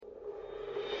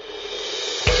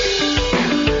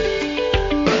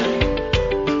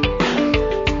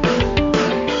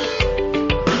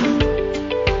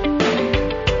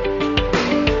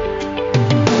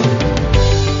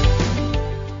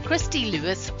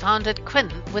founded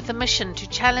Quinn with a mission to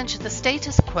challenge the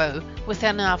status quo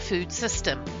within our food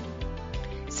system.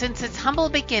 Since its humble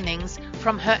beginnings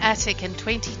from her attic in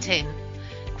 2010,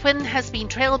 Quinn has been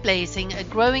trailblazing a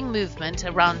growing movement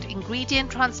around ingredient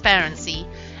transparency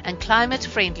and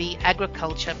climate-friendly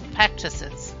agriculture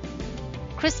practices.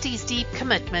 Kristy's deep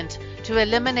commitment to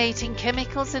eliminating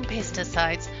chemicals and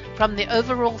pesticides from the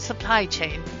overall supply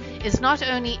chain is not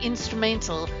only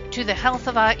instrumental to the health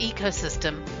of our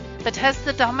ecosystem, but has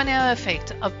the domino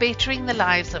effect of bettering the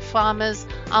lives of farmers,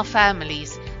 our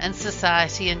families, and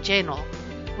society in general.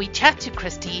 We chat to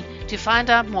Kristy to find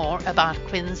out more about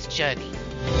Quinn's journey.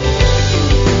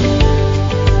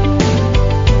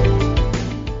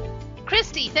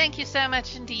 Kristy, thank you so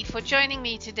much indeed for joining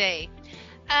me today.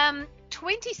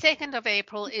 22nd of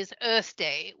April is Earth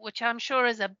Day, which I'm sure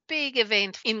is a big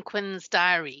event in Quinn's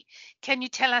diary. Can you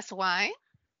tell us why?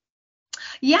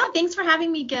 Yeah, thanks for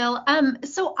having me, Gil.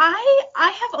 So I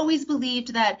have always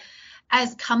believed that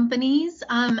as companies,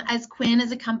 as Quinn,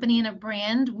 as a company and a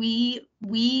brand,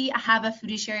 we have a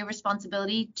fiduciary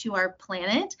responsibility to our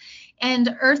planet,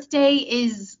 and Earth Day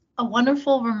is a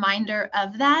wonderful reminder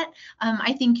of that.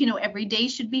 I think, every day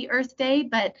should be Earth Day,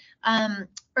 but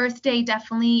Earth Day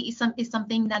definitely is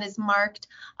something that is marked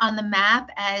on the map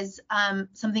as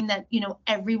something that,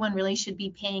 everyone really should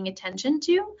be paying attention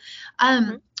to.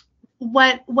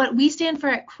 What we stand for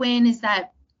at Quinn is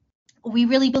that we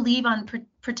really believe on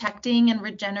protecting and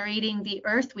regenerating the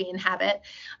earth we inhabit.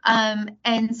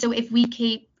 And so if we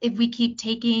keep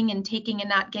taking and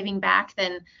not giving back,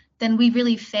 then we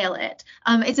really fail it.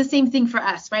 It's the same thing for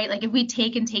us, right? Like if we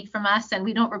take and take from us and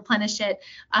we don't replenish it,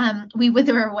 we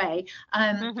wither away.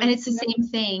 And it's the same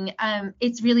thing.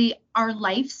 It's really our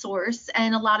life source.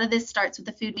 And a lot of this starts with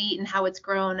the food we eat and how it's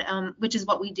grown, which is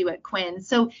what we do at Quinn.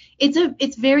 So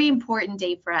it's very important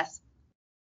day for us.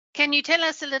 Can you tell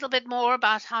us a little bit more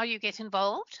about how you get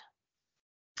involved?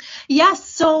 Yes.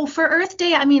 So for Earth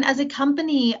Day, as a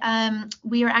company,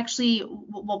 we are actually,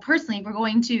 personally, we're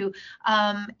going to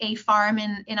a farm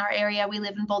in our area. We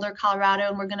live in Boulder, Colorado,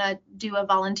 and we're going to do a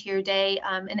volunteer day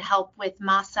and help with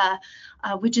MASA,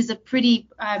 which is a pretty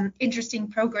interesting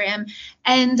program.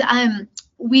 And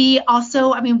we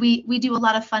also, we do a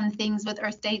lot of fun things with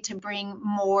Earth Day to bring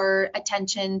more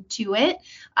attention to it.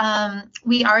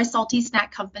 We are a salty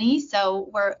snack company, so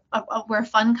we're a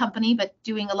fun company, but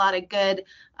doing a lot of good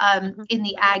in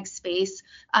the ag space.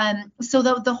 So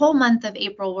the whole month of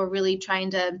April, we're really trying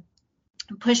to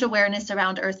push awareness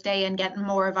around Earth Day and get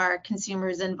more of our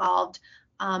consumers involved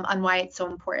on why it's so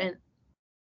important.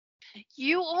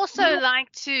 You also like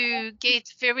to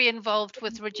get very involved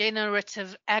with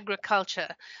regenerative agriculture.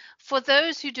 For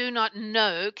those who do not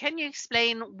know, can you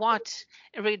explain what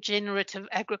regenerative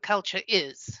agriculture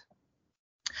is?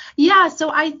 Yeah,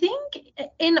 so I think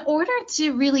in order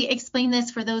to really explain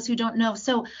this for those who don't know,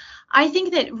 so I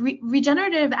think that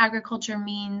regenerative agriculture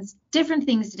means different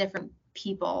things to different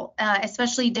people,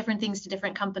 especially different things to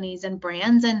different companies and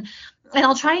brands. And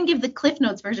I'll try and give the Cliff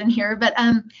Notes version here, but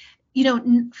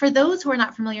for those who are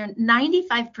not familiar,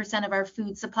 95% of our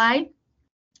food supply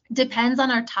depends on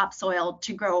our topsoil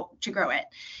to grow it.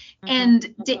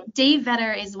 And Dave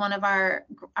Vetter is one of our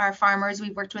farmers.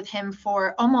 We've worked with him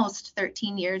for almost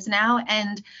 13 years now.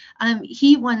 And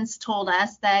he once told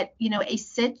us that, a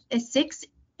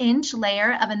 6-inch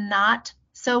layer of a not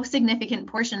so significant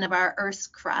portion of our Earth's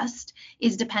crust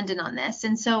is dependent on this.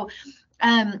 And so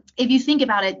if you think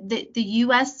about it, the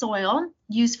U.S. soil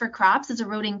used for crops is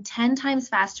eroding 10 times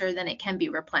faster than it can be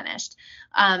replenished.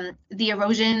 The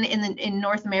erosion in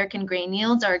North American grain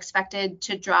yields are expected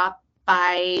to drop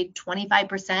by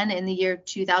 25% in the year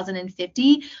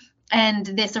 2050. And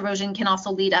this erosion can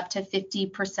also lead up to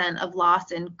 50% of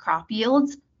loss in crop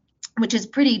yields, which is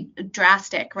pretty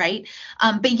drastic, right?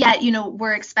 But yet,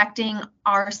 we're expecting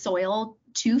our soil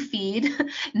to feed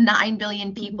 9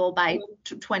 billion people by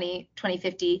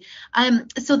 2050.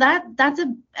 So that's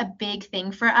a big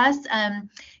thing for us.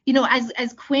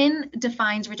 As Quinn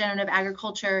defines regenerative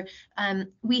agriculture,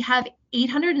 we have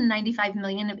 895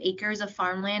 million of acres of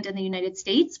farmland in the United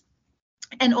States,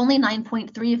 and only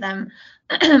 9.3 of them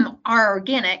are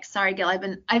organic. Sorry, Gil,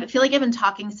 I feel like I've been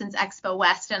talking since Expo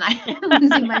West and I'm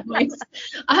losing my voice.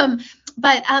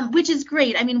 But which is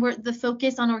great. The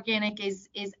focus on organic is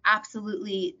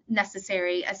absolutely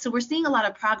necessary. So we're seeing a lot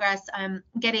of progress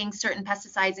getting certain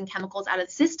pesticides and chemicals out of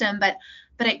the system. But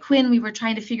at Quinn, we were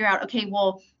trying to figure out, okay,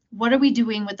 well, what are we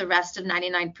doing with the rest of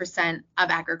 99% of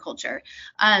agriculture?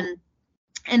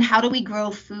 And how do we grow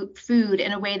food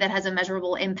in a way that has a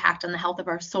measurable impact on the health of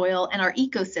our soil and our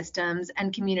ecosystems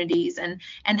and communities? And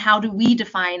how do we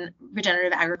define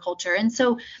regenerative agriculture? And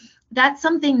so that's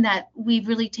something that we've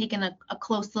really taken a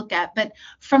close look at. But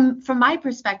from my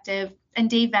perspective, and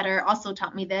Dave Vetter also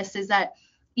taught me this, is that,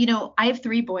 I have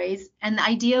 3 boys, and the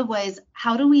idea was,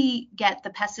 how do we get the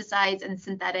pesticides and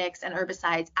synthetics and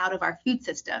herbicides out of our food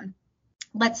system?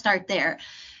 Let's start there.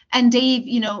 And Dave,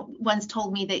 once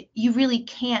told me that you really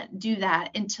can't do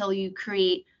that until you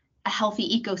create a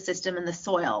healthy ecosystem in the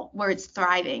soil where it's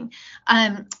thriving.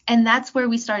 And that's where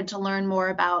we started to learn more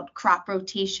about crop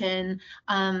rotation,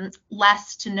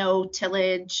 less to no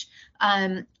tillage,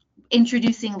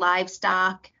 introducing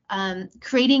livestock,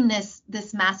 creating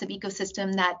this massive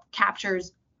ecosystem that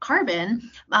captures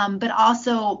carbon, but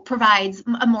also provides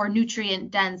a more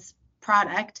nutrient dense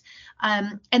product,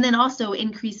 and then also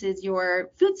increases your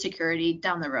food security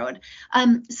down the road.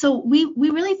 So we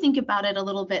really think about it a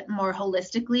little bit more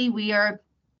holistically. We are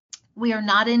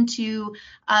not into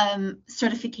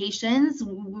certifications.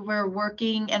 We're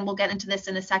working, and we'll get into this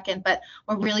in a second, but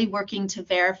we're really working to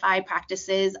verify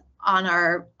practices on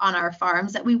our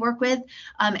farms that we work with,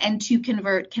 and to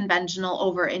convert conventional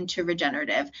over into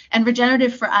regenerative. And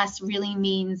regenerative for us really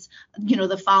means,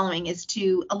 the following is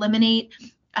to eliminate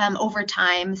over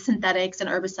time synthetics and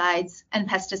herbicides and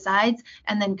pesticides,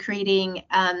 and then creating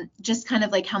just kind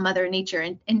of like how Mother Nature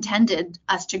intended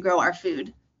us to grow our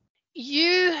food.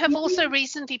 You have also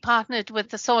recently partnered with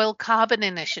the Soil Carbon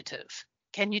Initiative.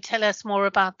 Can you tell us more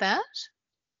about that?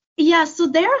 Yeah, so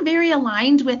they're very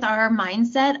aligned with our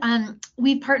mindset.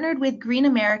 We've partnered with Green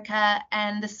America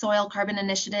and the Soil Carbon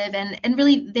Initiative, and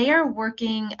really they are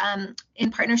working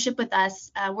in partnership with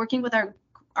us, working with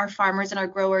our farmers and our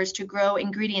growers to grow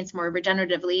ingredients more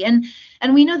regeneratively.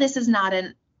 And we know this is not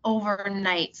an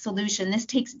overnight solution. This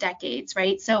takes decades,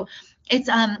 right? So it's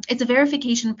a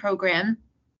verification program.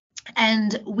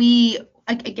 And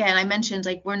again, I mentioned,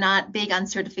 like, we're not big on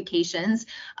certifications,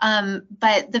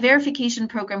 but the verification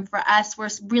program for us, we're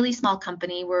a really small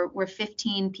company. We're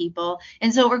 15 people.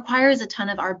 And so it requires a ton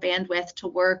of our bandwidth to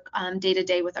work day to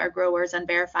day with our growers on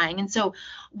verifying. And so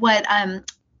what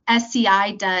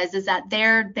SCI does is that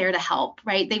they're there to help,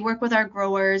 right? They work with our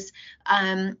growers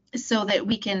so that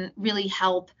we can really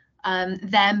help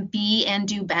them be and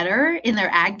do better in their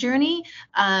ag journey.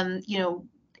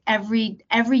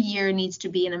 Every year needs to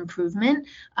be an improvement.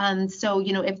 So,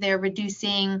 if they're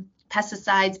reducing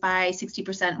pesticides by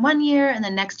 60% one year, and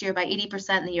then next year by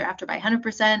 80%, and the year after by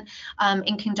 100%,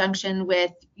 in conjunction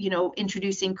with,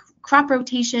 introducing crop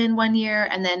rotation one year,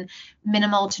 and then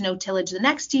minimal to no tillage the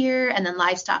next year, and then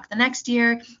livestock the next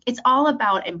year. It's all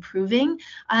about improving.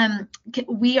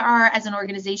 We are, as an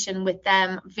organization with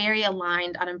them, very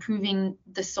aligned on improving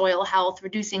the soil health,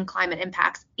 reducing climate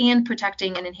impacts, and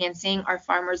protecting and enhancing our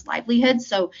farmers' livelihoods.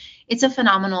 So it's a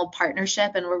phenomenal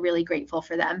partnership, and we're really grateful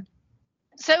for them.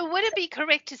 So would it be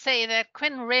correct to say that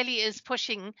Quinn really is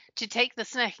pushing to take the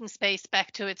snacking space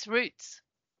back to its roots?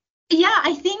 Yeah,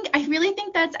 I really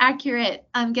think that's accurate,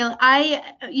 Gil.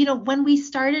 When we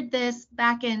started this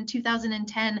back in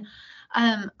 2010,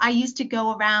 I used to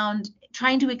go around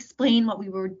trying to explain what we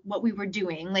were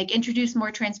doing, like introduce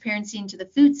more transparency into the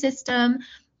food system,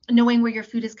 knowing where your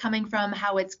food is coming from,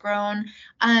 how it's grown.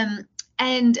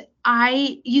 And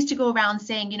I used to go around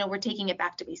saying, we're taking it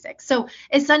back to basics. So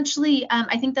essentially,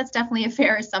 I think that's definitely a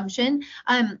fair assumption.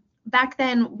 Back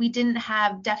then, we didn't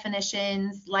have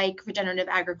definitions like regenerative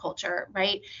agriculture,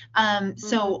 right?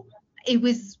 So it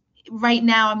was right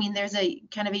now, there's a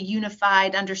kind of a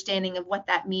unified understanding of what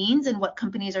that means and what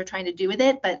companies are trying to do with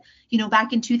it. But,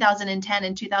 back in 2010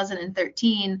 and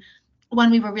 2013, when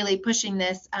we were really pushing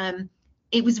this,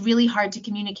 it was really hard to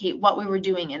communicate what we were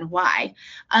doing and why.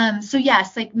 So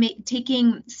yes, like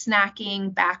taking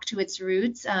snacking back to its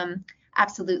roots,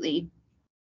 absolutely.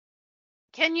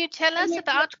 Can you tell us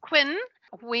about Quinn,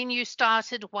 when you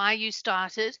started, why you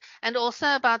started, and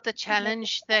also about the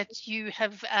challenge that you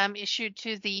have issued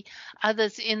to the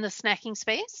others in the snacking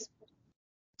space?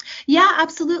 Yeah,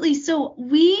 absolutely. So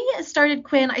we started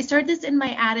Quinn. I started this in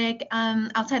my attic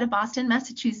outside of Boston,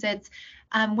 Massachusetts.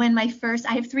 When I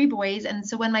have 3 boys. And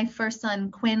so when my first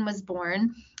son, Quinn, was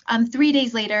born, 3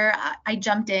 days later, I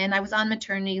jumped in. I was on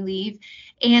maternity leave,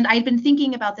 and I'd been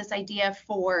thinking about this idea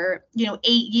for, 8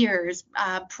 years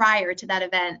prior to that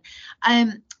event.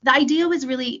 The idea was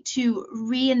really to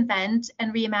reinvent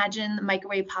and reimagine the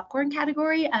microwave popcorn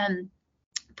category,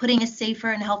 putting a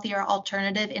safer and healthier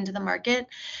alternative into the market.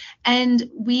 And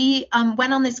we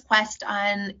went on this quest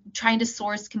on trying to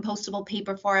source compostable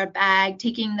paper for our bag,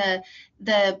 taking the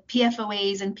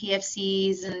PFOAs and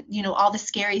PFCs and, all the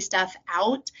scary stuff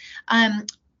out.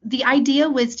 the idea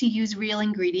was to use real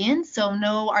ingredients, so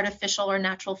no artificial or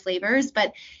natural flavors,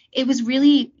 but it was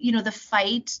really, the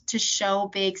fight to show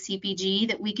big CPG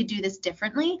that we could do this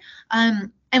differently,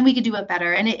 and we could do it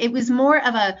better. And it was more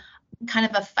of a kind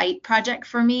of a fight project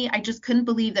for me. I just couldn't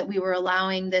believe that we were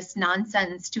allowing this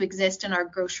nonsense to exist in our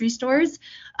grocery stores.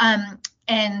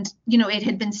 And, it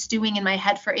had been stewing in my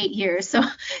head for 8 years.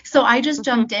 So I just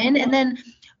jumped in. And then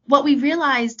what we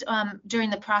realized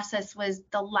during the process was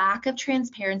the lack of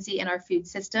transparency in our food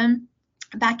system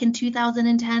back in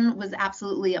 2010 was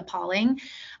absolutely appalling.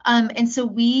 And so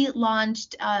we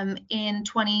launched in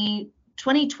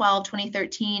 2012,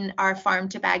 2013, our farm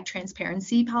to bag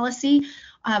transparency policy,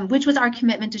 which was our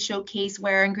commitment to showcase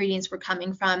where our ingredients were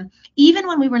coming from, even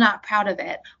when we were not proud of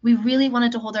it. We really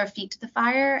wanted to hold our feet to the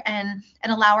fire and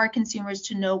allow our consumers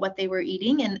to know what they were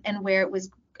eating and where it was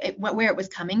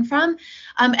coming from.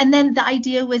 And then the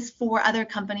idea was for other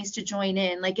companies to join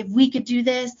in. Like if we could do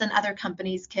this, then other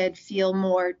companies could feel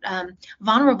more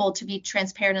vulnerable to be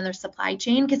transparent in their supply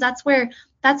chain, because that's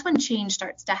when change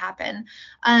starts to happen.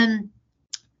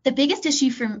 The biggest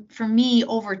issue for me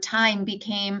over time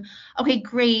became, okay,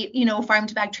 great, farm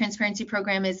to bag transparency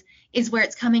program is where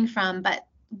it's coming from, but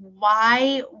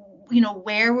why,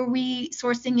 where were we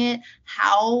sourcing it?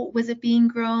 How was it being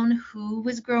grown? Who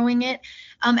was growing it?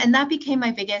 And that became my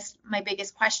biggest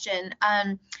question.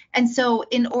 And so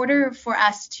in order for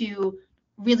us to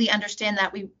really understand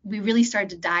that, we really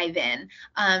started to dive in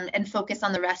and focus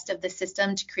on the rest of the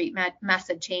system to create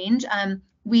massive change.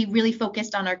 We really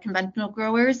focused on our conventional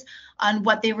growers, on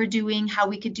what they were doing, how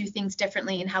we could do things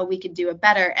differently, and how we could do it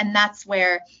better. And that's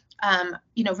where,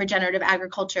 regenerative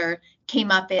agriculture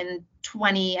came up in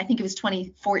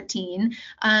 2014.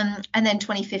 And then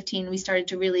 2015, we started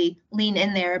to really lean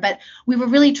in there. But we were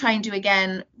really trying to,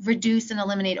 again, reduce and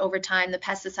eliminate over time the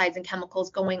pesticides and chemicals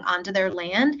going into their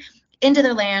land,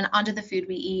 onto the food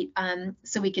we eat,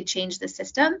 so we could change the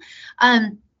system.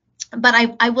 But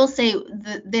I will say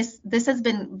that this has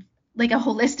been like a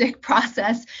holistic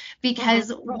process,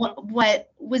 because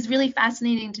what was really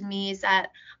fascinating to me is that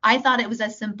I thought it was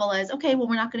as simple as, okay, well,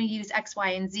 we're not going to use X,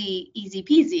 Y, and Z, easy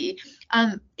peasy.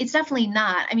 It's definitely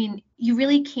not. I mean, you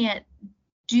really can't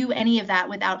do any of that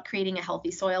without creating a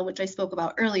healthy soil, which I spoke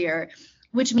about earlier,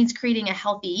 which means creating a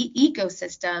healthy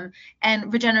ecosystem.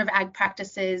 And regenerative ag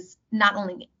practices not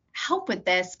only help with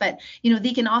this, but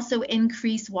they can also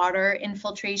increase water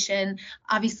infiltration,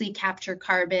 obviously capture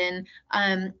carbon,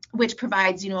 which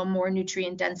provides a more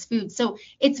nutrient dense food. So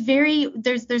it's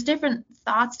there's different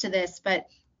thoughts to this, but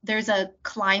there's a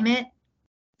climate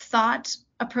thought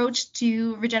approach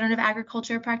to regenerative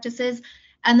agriculture practices,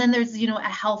 and then there's a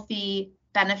healthy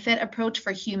benefit approach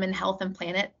for human health and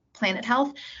planet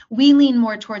health. We lean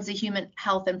more towards the human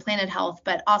health and planet health,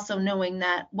 but also knowing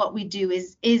that what we do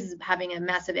is having a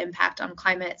massive impact on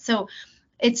climate. So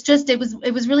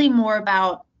it was really more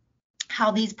about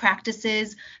how these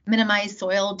practices minimize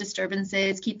soil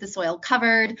disturbances, keep the soil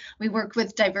covered. We work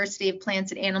with diversity of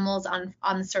plants and animals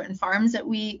on certain farms that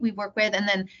we work with, and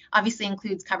then obviously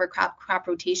includes cover crop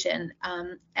rotation,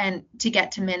 and to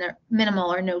get to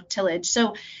minimal or no tillage.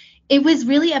 So it was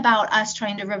really about us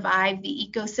trying to revive the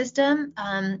ecosystem,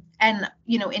 and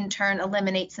in turn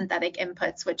eliminate synthetic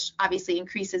inputs, which obviously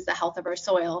increases the health of our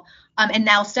soil. And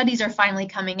now studies are finally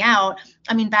coming out.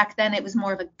 I mean, back then it was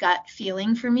more of a gut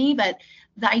feeling for me, but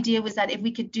the idea was that if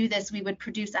we could do this, we would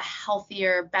produce a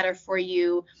healthier, better for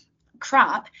you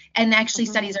crop. And actually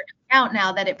studies are coming out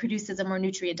now that it produces a more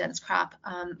nutrient dense crop,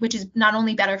 which is not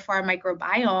only better for our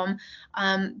microbiome,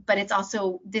 but it's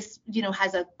also this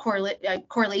has a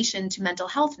correlation to mental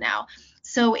health now.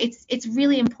 So it's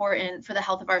really important for the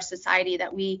health of our society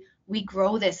that we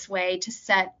grow this way to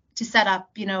set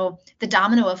up the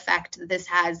domino effect that this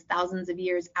has thousands of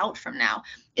years out from now.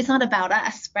 It's not about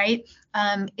us, right?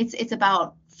 It's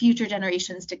about future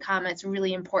generations to come. It's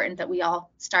really important that we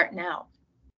all start now.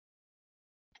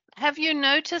 Have you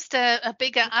noticed a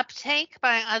bigger uptake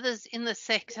by others in the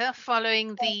sector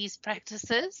following these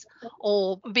practices,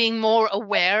 or being more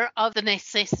aware of the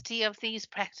necessity of these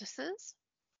practices?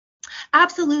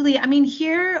 Absolutely. I mean,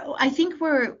 here, I think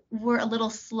we're a little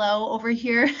slow over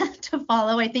here to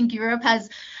follow. I think Europe has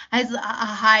a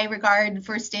high regard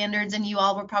for standards, and you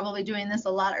all were probably doing this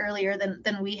a lot earlier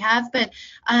than we have. But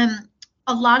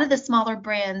a lot of the smaller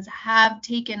brands have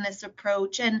taken this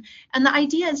approach, and the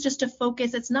idea is just to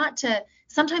focus. It's not to,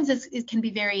 sometimes it can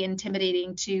be very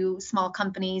intimidating to small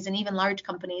companies and even large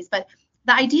companies, but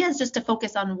the idea is just to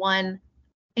focus on one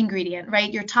ingredient,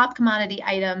 right? Your top commodity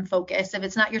item focus. If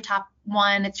it's not your top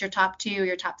one, it's your top two,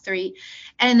 your top three.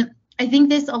 And I think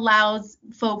this allows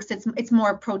folks, it's more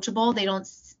approachable. They don't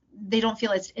they don't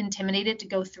feel as intimidated to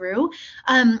go through.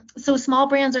 So small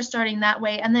brands are starting that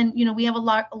way. And then, we have a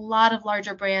lot of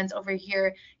larger brands over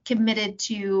here committed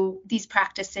to these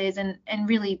practices, and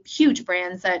really huge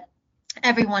brands that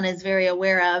everyone is very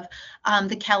aware of,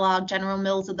 the Kellogg, General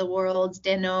Mills of the world,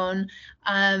 Danone,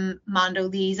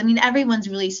 Mondelez. I mean, everyone's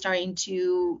really starting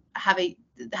to have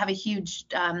a huge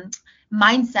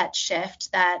mindset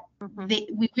shift that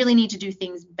we really need to do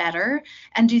things better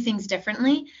and do things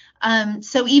differently.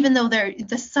 So even though they're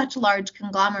such large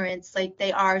conglomerates, like,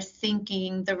 they are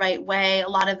thinking the right way. A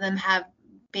lot of them have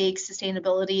big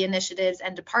sustainability initiatives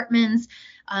and departments,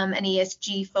 and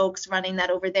ESG folks running that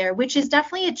over there, which is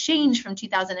definitely a change from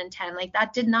 2010. Like,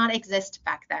 that did not exist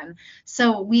back then.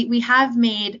 So we have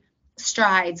made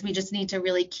strides. We just need to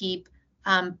really keep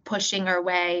pushing our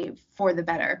way for the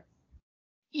better.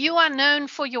 You are known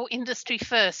for your industry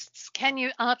firsts. Can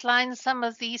you outline some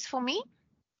of these for me?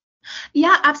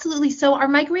 Yeah, absolutely. So our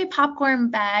microwave popcorn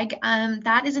bag,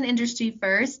 that is an industry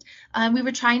first. We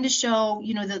were trying to show,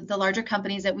 the larger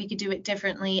companies that we could do it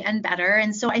differently and better.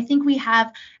 And so I think we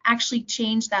have actually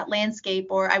changed that landscape,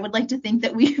 or I would like to think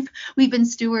that we've been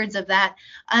stewards of that.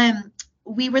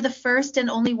 We were the first and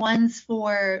only ones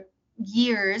for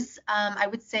years, I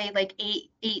would say like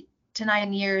eight to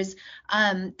 9 years,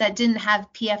 that didn't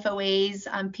have PFOAs,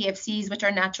 PFCs, which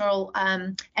are natural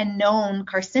and known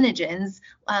carcinogens,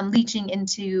 leaching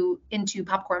into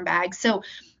popcorn bags. So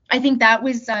I think that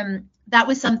was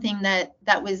something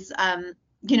that was an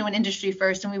industry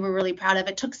first, and we were really proud of.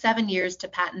 It took 7 years to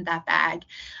patent that bag.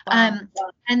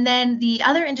 And then the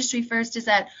other industry first is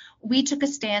that we took a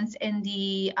stance in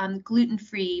the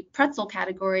gluten-free pretzel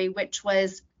category, which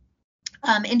was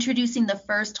introducing the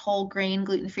first whole grain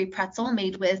gluten-free pretzel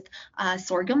made with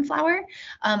sorghum flour,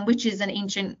 which is an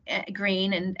ancient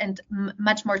grain and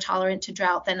much more tolerant to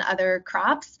drought than other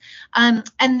crops. And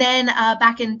then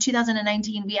back in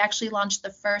 2019, we actually launched the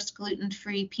first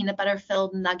gluten-free peanut butter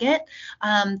filled nugget.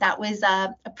 That was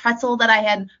a pretzel that I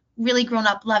had really grown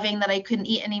up loving, that I couldn't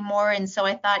eat anymore. And so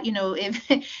I thought,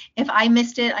 if I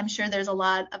missed it, I'm sure there's a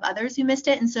lot of others who missed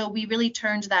it. And so we really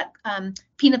turned that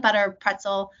peanut butter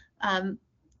pretzel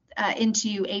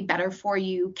into a better for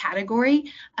you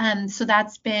category. So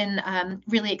that's been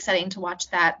really exciting to watch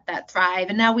that thrive.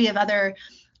 And now we have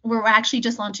we're actually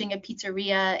just launching a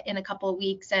pizzeria in a couple of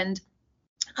weeks, and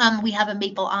we have a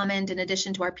maple almond in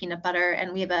addition to our peanut butter,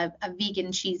 and we have a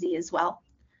vegan cheesy as well.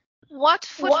 What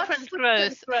footprint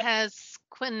growth has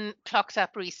Quinn clocked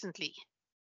up recently?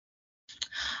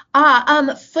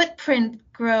 Footprint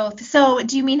growth. So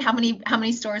do you mean how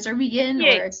many stores are we in?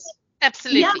 Yes,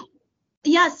 absolutely.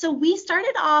 Yeah, so we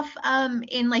started off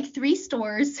in like 3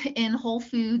 stores in Whole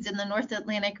Foods in the North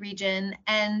Atlantic region.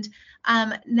 And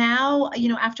now,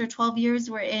 after 12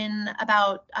 years, we're in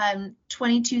about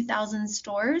 22,000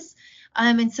 stores.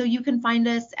 And so you can find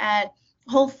us at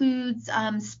Whole Foods,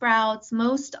 Sprouts,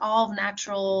 most all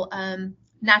natural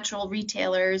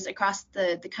retailers across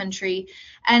the country.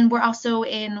 And we're also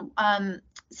in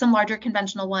some larger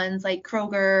conventional ones like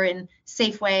Kroger and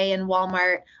Safeway and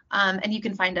Walmart. And you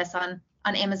can find us on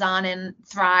Amazon and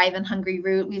Thrive and Hungry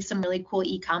Root. We have some really cool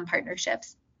e-com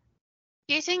partnerships.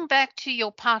 Getting back to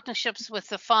your partnerships with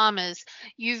the farmers,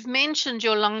 you've mentioned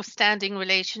your long-standing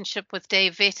relationship with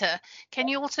Dave Vetter. Can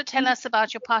you also tell us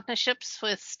about your partnerships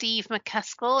with Steve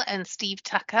McCaskill and Steve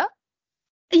Tucker?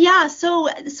 Yeah, so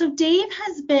Dave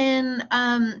has been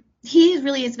he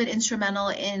really has been instrumental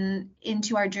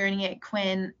into our journey at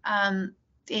Quinn.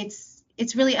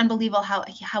 It's really unbelievable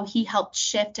how he helped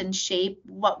shift and shape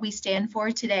what we stand for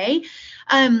today.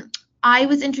 I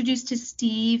was introduced to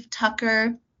Steve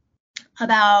Tucker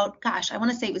about, I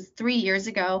want to say it was 3 years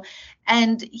ago.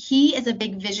 And he is a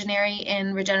big visionary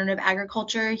in regenerative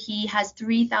agriculture. He has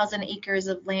 3,000 acres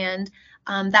of land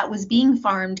that was being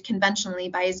farmed conventionally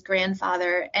by his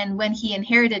grandfather. And when he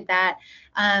inherited that,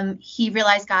 he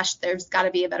realized, there's got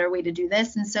to be a better way to do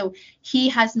this. And so he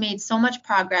has made so much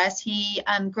progress. He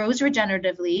grows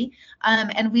regeneratively.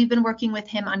 And we've been working with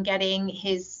him on getting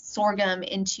his sorghum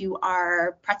into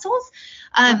our pretzels.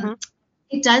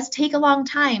 It does take a long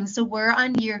time. So we're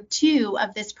on year 2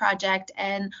 of this project,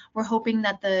 and we're hoping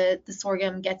that the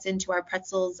sorghum gets into our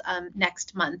pretzels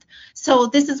next month. So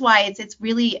this is why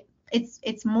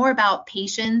it's more about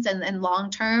patience and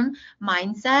long-term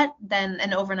mindset than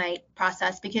an overnight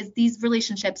process, because these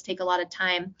relationships take a lot of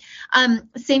time.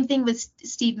 Same thing with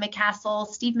Steve McCaskill.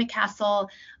 Steve McCaskill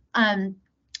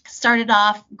started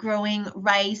off growing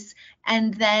rice,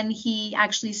 and then he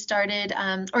actually started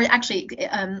off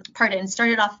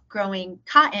growing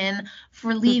cotton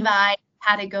for Levi,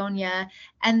 Patagonia,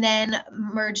 and then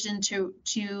merged into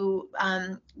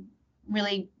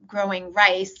really growing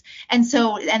rice. And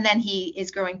then he is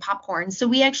growing popcorn. So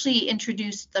we actually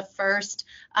introduced the first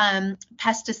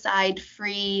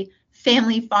pesticide-free,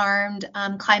 family farmed,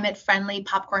 climate friendly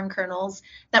popcorn kernels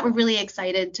that we're really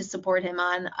excited to support him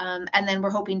on. And then we're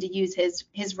hoping to use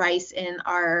his rice in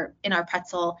our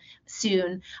pretzel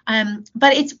soon.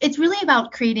 But it's really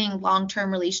about creating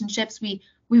long-term relationships. We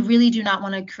really do not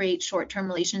want to create short-term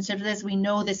relationships with this. We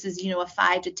know this is, a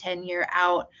 5 to 10 year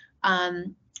out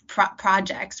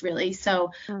projects really.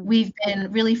 So we've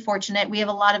been really fortunate. We have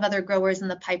a lot of other growers in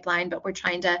the pipeline, but we're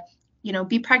trying to,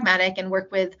 be pragmatic and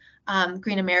work with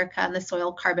Green America and the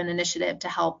Soil Carbon Initiative to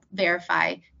help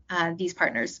verify these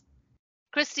partners.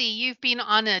 Kristy, you've been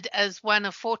honored as one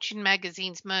of Fortune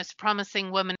magazine's most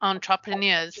promising women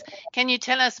entrepreneurs. Can you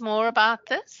tell us more about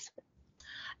this?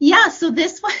 Yeah, so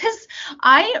this was,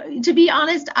 to be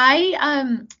honest,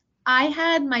 I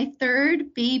had my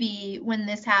third baby when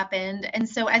this happened. And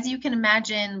so as you can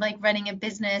imagine, like running a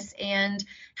business and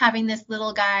having this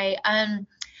little guy,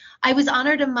 I was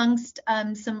honored amongst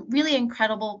some really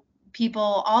incredible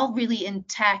people, all really in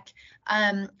tech.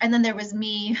 And then there was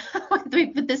me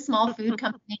with this small food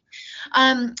company.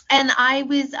 And I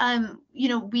was,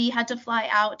 we had to fly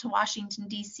out to Washington,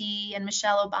 D.C. and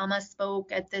Michelle Obama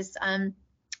spoke at this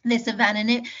event.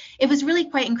 And it was really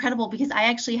quite incredible because I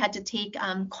actually had to take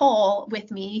Cole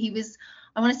with me.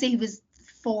 I want to say he was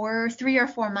 3 or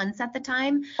 4 months at the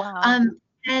time. Wow.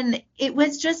 And it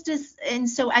was just and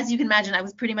so as you can imagine, I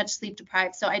was pretty much sleep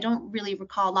deprived, so I don't really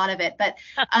recall a lot of it. But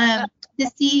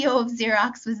the CEO of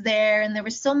Xerox was there, and there were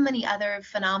so many other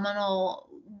phenomenal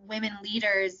women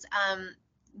leaders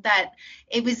that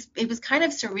it was kind of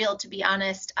surreal, to be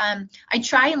honest. I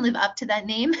try and live up to that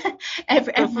name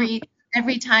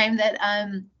every time that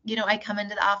I come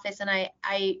into the office, and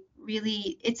I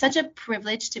really, it's such a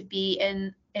privilege to be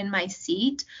in my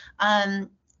seat.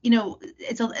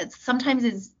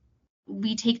 Sometimes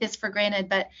we take this for granted,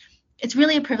 but it's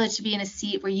really a privilege to be in a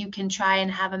seat where you can try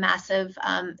and have a massive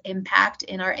impact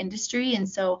in our industry. And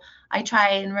so I try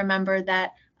and remember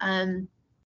that.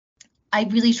 I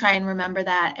really try and remember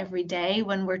that every day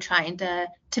when we're trying to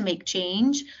make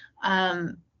change.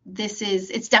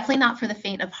 It's definitely not for the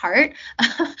faint of heart,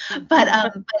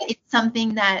 but it's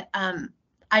something that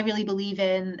I really believe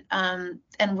in,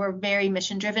 and we're very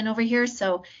mission driven over here.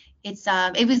 So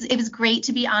it was great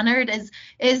to be honored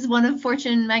as one of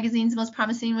Fortune magazine's most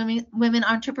promising women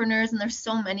entrepreneurs, and there's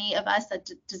so many of us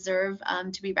that deserve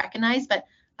to be recognized. But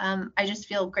I just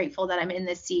feel grateful that I'm in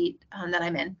this seat that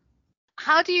I'm in.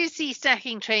 How do you see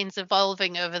stacking trains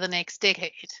evolving over the next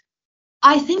decade?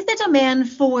 I think the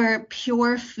demand for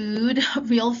pure food,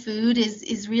 real food,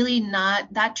 is really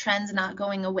not, that trend's not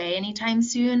going away anytime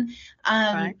soon.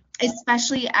 Right.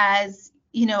 Especially as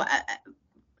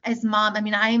as mom. I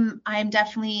mean, I'm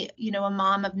definitely, a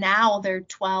mom of now. They're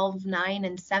 12, 9,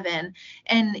 and 7,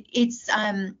 and it's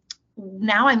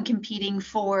now I'm competing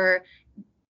for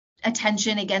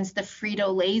attention against the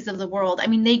Frito-Lays of the world. I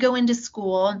mean, they go into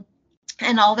school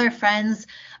and all their friends,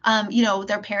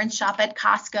 their parents shop at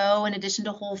Costco in addition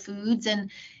to Whole Foods.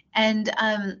 And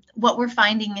what we're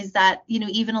finding is that,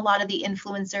 even a lot of the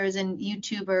influencers and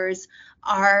YouTubers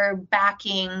are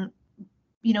backing,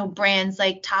 brands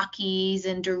like Takis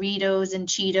and Doritos and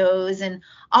Cheetos and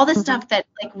all the stuff that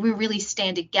we really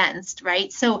stand against,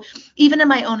 right? So even in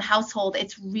my own household,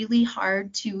 it's really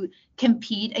hard to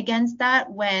compete against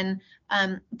that when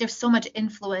there's so much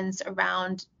influence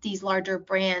around these larger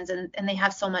brands and they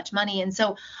have so much money. And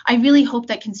so I really hope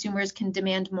that consumers can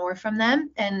demand more from them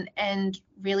and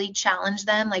really challenge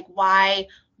them. Like, why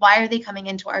are they coming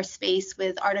into our space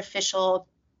with artificial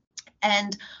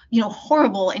and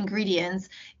horrible ingredients,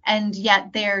 and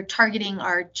yet they're targeting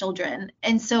our children?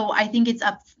 And so I think it's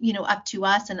up to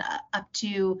us and up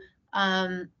to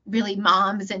really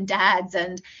moms and dads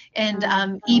and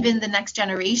even the next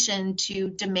generation to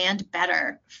demand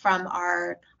better from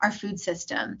our food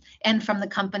system and from the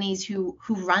companies who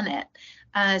run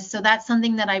it. So that's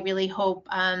something that I really hope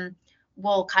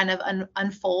will kind of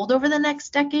unfold over the next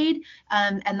decade,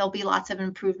 and there'll be lots of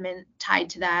improvement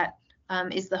tied to that,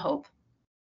 is the hope.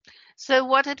 So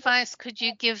what advice could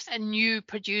you give a new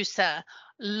producer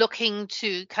looking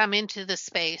to come into the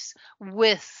space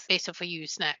with Better For You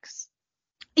snacks?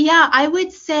 Yeah, I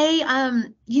would say,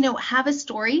 have a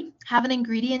story, have an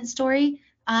ingredient story,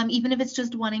 even if it's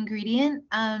just one ingredient,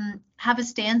 have a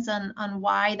stance on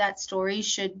why that story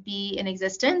should be in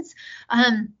existence.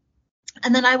 And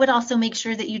then I would also make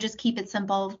sure that you just keep it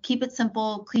simple,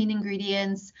 clean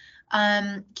ingredients,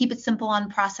 Keep it simple on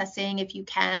processing if you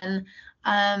can,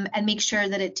 and make sure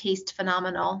that it tastes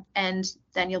phenomenal, and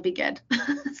then you'll be good.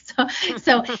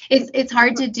 so it's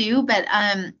hard to do, but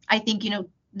I think,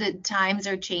 the times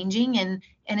are changing, and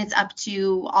it's up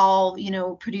to all,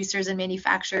 producers and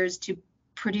manufacturers to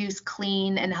produce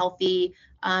clean and healthy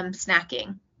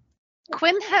snacking.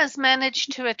 Quinn has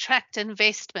managed to attract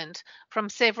investment from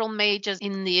several majors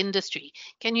in the industry.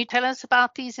 Can you tell us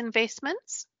about these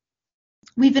investments?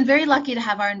 We've been very lucky to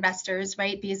have our investors,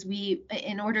 right? Because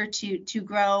in order to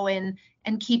grow and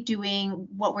keep doing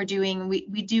what we're doing,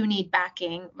 we do need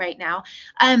backing right now.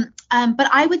 But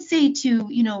I would say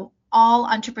to, all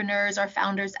entrepreneurs or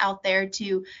founders out there,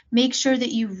 to make sure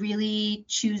that you really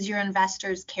choose your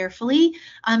investors carefully.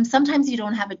 Sometimes you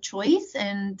don't have a choice,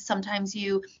 and sometimes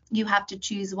you have to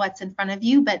choose what's in front of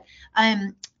you. But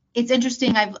it's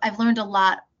interesting. I've learned a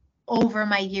lot over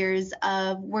my years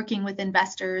of working with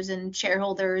investors and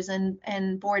shareholders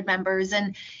and board members,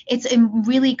 and it's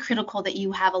really critical that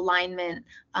you have alignment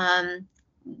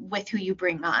with who you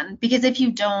bring on, because if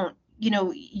you don't,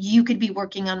 you could be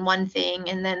working on one thing,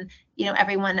 and then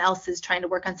everyone else is trying to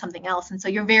work on something else, and so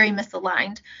you're very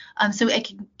misaligned. So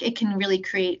it can really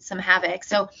create some havoc.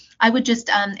 So I would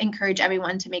just encourage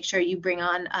everyone to make sure you bring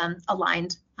on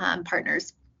aligned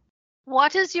partners.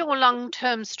 What is your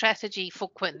long-term strategy for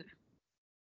Quinn?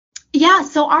 Yeah,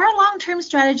 so our long-term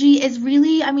strategy is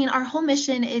really, our whole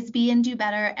mission is be and do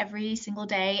better every single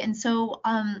day. And so,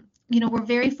 we're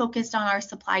very focused on our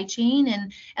supply chain,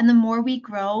 and the more we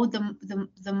grow,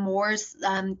 the more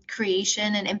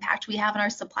creation and impact we have in our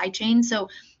supply chain. So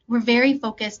we're very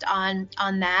focused on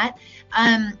that.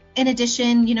 In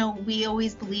addition, we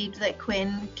always believed that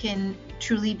Quinn can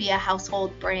truly be a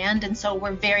household brand, and so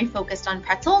we're very focused on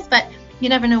pretzels, but you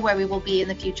never know where we will be in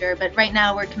the future. But right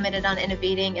now we're committed on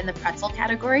innovating in the pretzel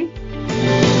category.